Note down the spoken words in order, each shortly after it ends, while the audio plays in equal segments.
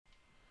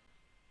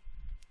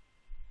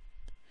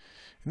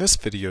In this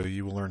video,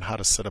 you will learn how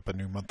to set up a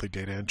new monthly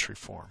data entry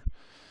form.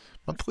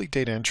 Monthly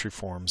data entry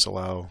forms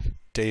allow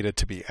data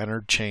to be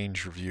entered,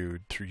 changed,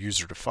 reviewed through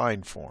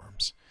user-defined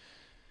forms.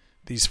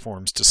 These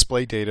forms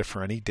display data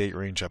for any date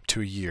range up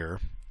to a year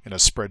in a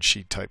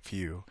spreadsheet type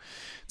view.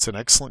 It's an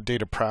excellent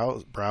data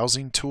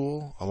browsing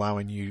tool,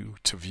 allowing you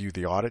to view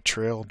the audit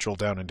trail, drill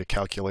down into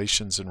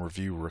calculations, and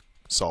review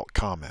result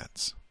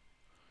comments.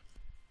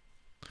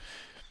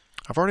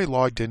 I've already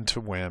logged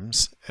into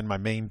WIMS and my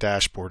main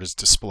dashboard is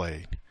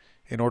displayed.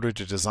 In order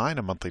to design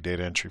a monthly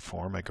data entry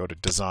form, I go to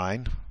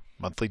Design,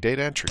 Monthly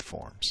Data Entry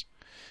Forms.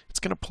 It's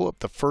going to pull up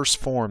the first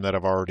form that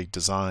I've already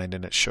designed,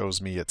 and it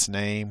shows me its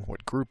name,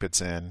 what group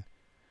it's in,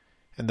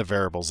 and the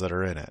variables that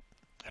are in it.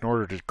 In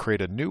order to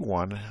create a new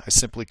one, I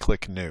simply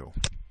click New.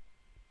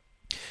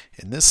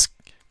 In this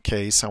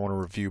case, I want to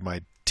review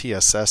my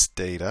TSS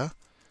data,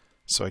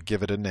 so I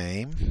give it a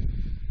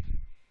name,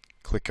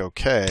 click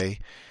OK,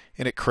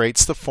 and it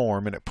creates the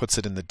form and it puts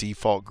it in the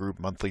default group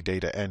Monthly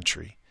Data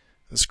Entry.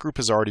 This group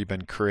has already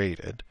been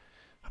created.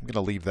 I'm going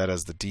to leave that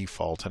as the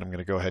default, and I'm going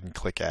to go ahead and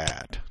click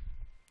Add.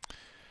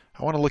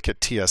 I want to look at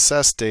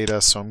TSS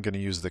data, so I'm going to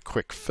use the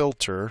quick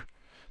filter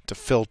to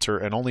filter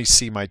and only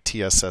see my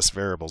TSS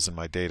variables in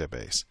my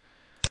database.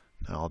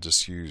 Now I'll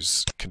just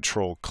use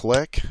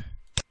Control-Click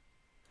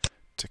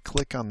to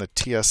click on the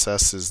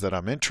TSSs that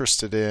I'm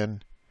interested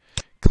in,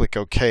 click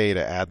OK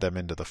to add them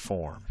into the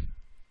form.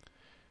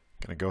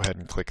 I'm going to go ahead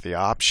and click the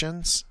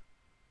options.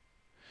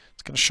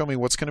 It's going to show me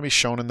what's going to be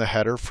shown in the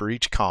header for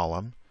each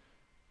column,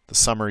 the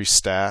summary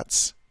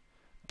stats,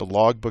 the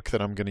logbook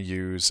that I'm going to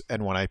use,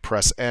 and when I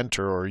press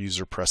enter or a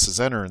user presses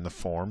enter in the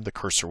form, the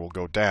cursor will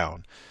go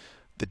down.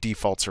 The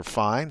defaults are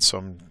fine, so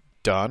I'm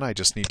done. I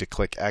just need to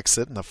click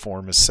exit and the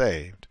form is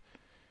saved.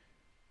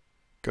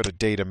 Go to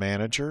Data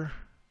Manager,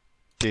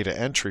 Data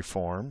Entry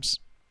Forms,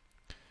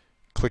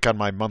 click on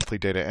my monthly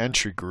data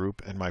entry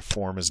group, and my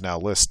form is now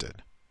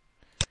listed.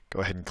 Go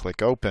ahead and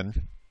click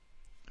Open,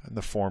 and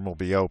the form will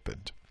be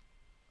opened.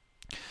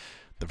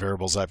 The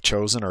variables I've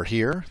chosen are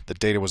here. The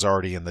data was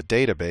already in the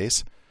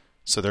database,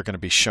 so they're going to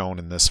be shown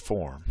in this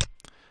form.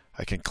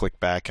 I can click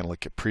back and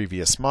look at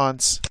previous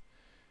months,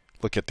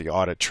 look at the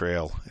audit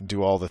trail, and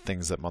do all the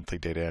things that monthly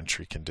data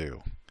entry can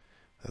do.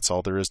 That's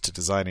all there is to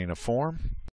designing a form.